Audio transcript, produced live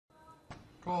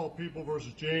Call People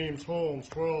versus James Holmes,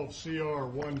 12 CR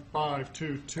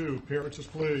 1522. Appearances,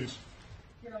 please.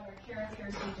 Your Honor, Karen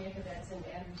Pearson, Jacob Edson,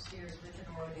 Andrew Steers, Richard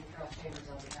Morgan, and Carol Chambers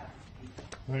on behalf of the people.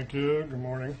 Thank you. Good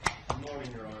morning. Good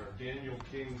morning, Your Honor. Daniel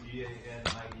King,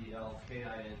 D-A-N-I-E-L-K-I-N-G,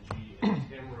 and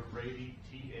Tamara Brady,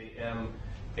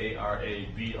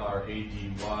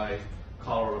 T-A-M-A-R-A-B-R-A-D-Y,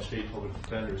 Colorado State Public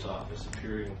Defender's Office,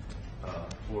 appearing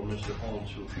for Mr.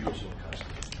 Holmes, who appears in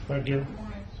custody. Thank you.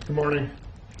 Good morning.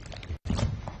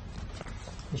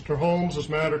 Mr. Holmes, this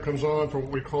matter comes on for what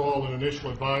we call an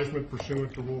initial advisement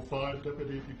pursuant to Rule 5.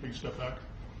 Deputy, if you please step back.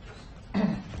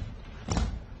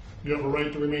 You have a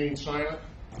right to remain silent.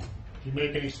 If you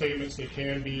make any statements that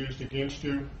can be used against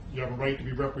you, you have a right to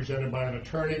be represented by an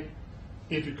attorney.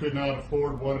 If you could not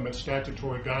afford one amid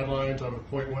statutory guidelines, I would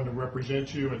appoint one to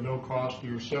represent you at no cost to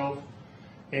yourself.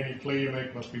 Any plea you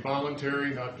make must be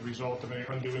voluntary, not the result of any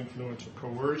undue influence or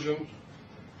coercion.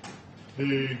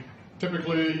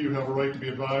 Typically, you have a right to be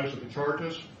advised of the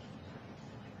charges.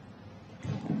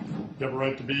 You have a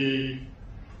right to be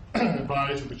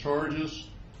advised of the charges.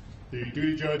 The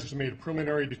duty judge has made a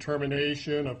preliminary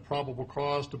determination of probable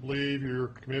cause to believe you're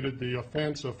committed the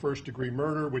offense of first-degree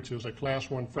murder, which is a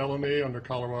Class 1 felony under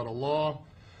Colorado law.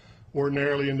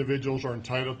 Ordinarily, individuals are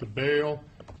entitled to bail.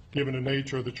 Given the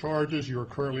nature of the charges, you are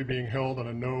currently being held on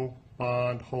a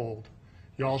no-bond hold.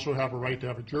 You also have a right to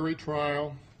have a jury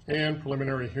trial and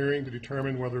preliminary hearing to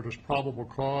determine whether there's probable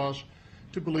cause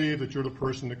to believe that you're the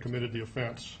person that committed the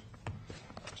offense.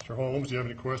 Mr. Holmes, do you have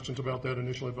any questions about that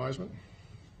initial advisement?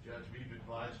 Judge, we've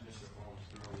advised Mr. Holmes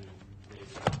thoroughly, and we've made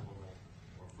applicable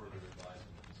or further advisement.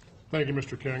 Thank you,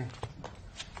 Mr. King.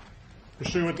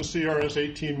 Pursuant to CRS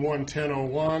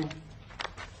 18-1-1001,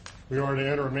 we are to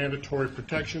enter a mandatory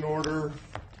protection order.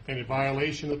 Any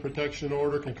violation of the protection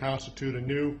order can constitute a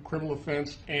new criminal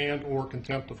offense and or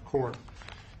contempt of court.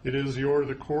 It is the order of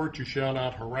the court: you shall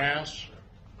not harass,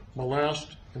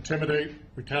 molest, intimidate,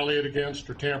 retaliate against,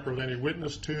 or tamper with any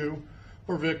witness to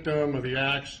or victim of the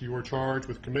acts you are charged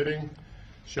with committing,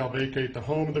 shall vacate the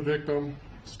home of the victim,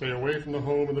 stay away from the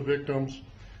home of the victims,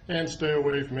 and stay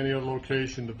away from any other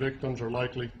location the victims are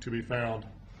likely to be found.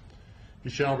 You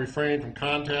shall refrain from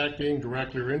contacting,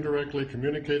 directly or indirectly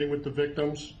communicating with the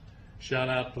victims, shall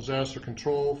not possess or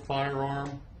control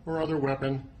firearm or other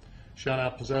weapon, shall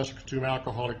not possess or consume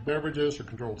alcoholic beverages or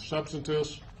controlled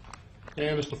substances,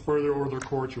 and is to further order the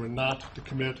court you are not to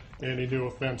commit any new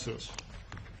offenses.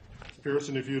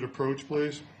 Pearson, if you'd approach,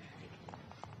 please.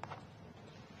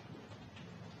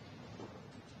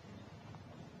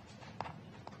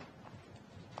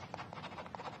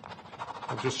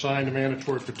 I've just signed a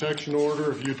mandatory protection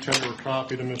order. If you tender a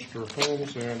copy to Mr.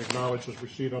 Holmes and acknowledge his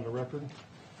receipt on the record.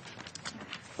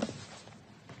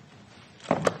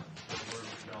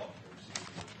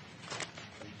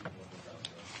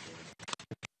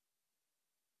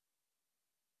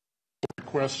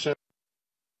 Request set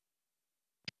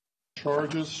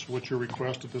charges. What's your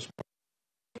request at this point?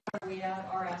 We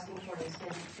are asking for an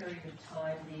extended period of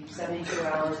time. The 72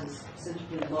 hours is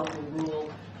essentially local rule.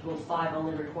 Rule 5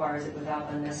 only requires it without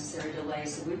unnecessary delay,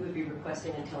 so we would be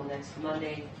requesting until next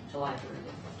Monday, July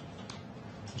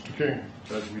 30th. Mr. King.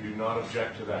 Judge, we do not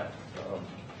object to that.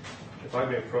 If I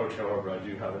may approach, however, I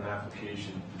do have an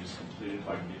application just completed. If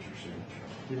I can get your signature.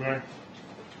 You may.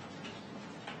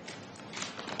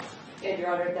 And,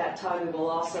 Your Honor, at that time, we will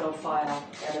also file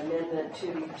an amendment to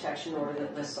the protection order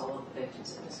that lists all of the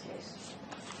victims in this case.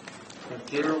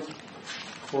 Thank you. The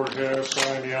court has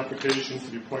signed the application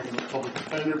for the appointment of public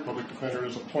defender. Public defender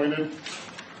is appointed.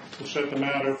 We'll set the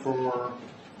matter for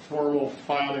formal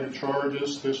filing of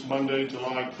charges this Monday,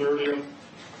 July 30th,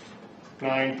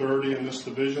 9:30 in this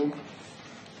division.